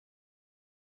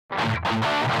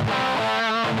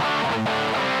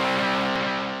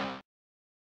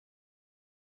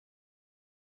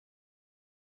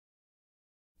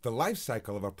The life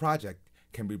cycle of a project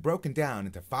can be broken down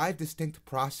into 5 distinct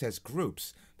process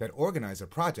groups that organize a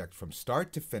project from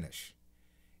start to finish.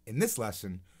 In this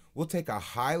lesson, we'll take a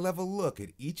high-level look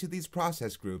at each of these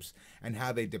process groups and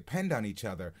how they depend on each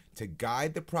other to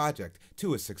guide the project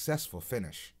to a successful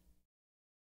finish.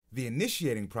 The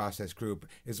initiating process group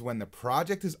is when the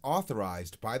project is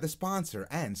authorized by the sponsor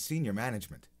and senior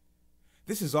management.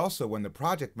 This is also when the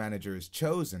project manager is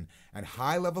chosen and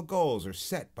high-level goals are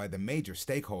set by the major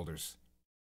stakeholders.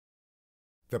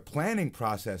 The planning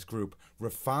process group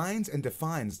refines and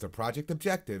defines the project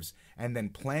objectives and then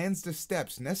plans the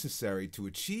steps necessary to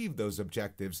achieve those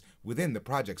objectives within the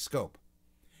project scope.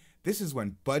 This is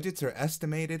when budgets are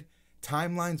estimated,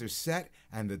 timelines are set,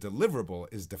 and the deliverable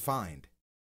is defined.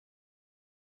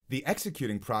 The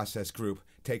executing process group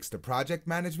takes the project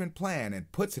management plan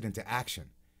and puts it into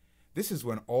action. This is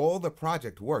when all the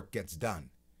project work gets done.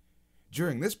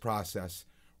 During this process,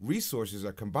 resources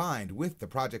are combined with the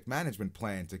project management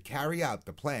plan to carry out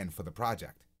the plan for the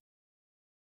project.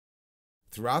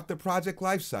 Throughout the project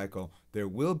lifecycle, there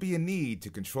will be a need to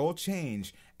control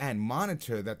change and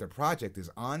monitor that the project is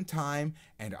on time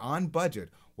and on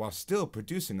budget while still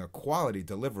producing a quality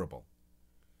deliverable.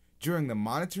 During the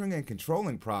monitoring and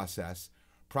controlling process,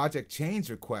 project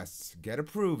change requests get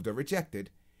approved or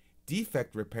rejected,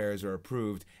 defect repairs are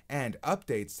approved, and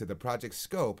updates to the project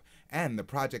scope and the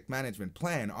project management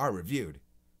plan are reviewed.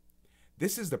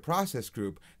 This is the process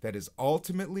group that is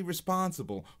ultimately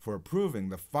responsible for approving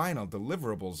the final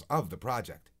deliverables of the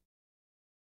project.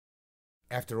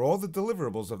 After all the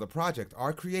deliverables of the project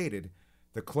are created,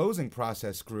 the closing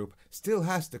process group still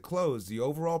has to close the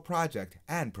overall project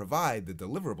and provide the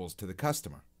deliverables to the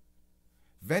customer.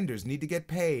 Vendors need to get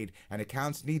paid and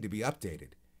accounts need to be updated.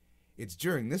 It's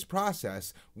during this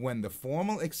process when the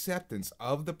formal acceptance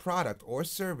of the product or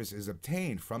service is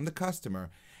obtained from the customer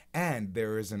and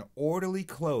there is an orderly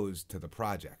close to the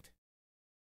project.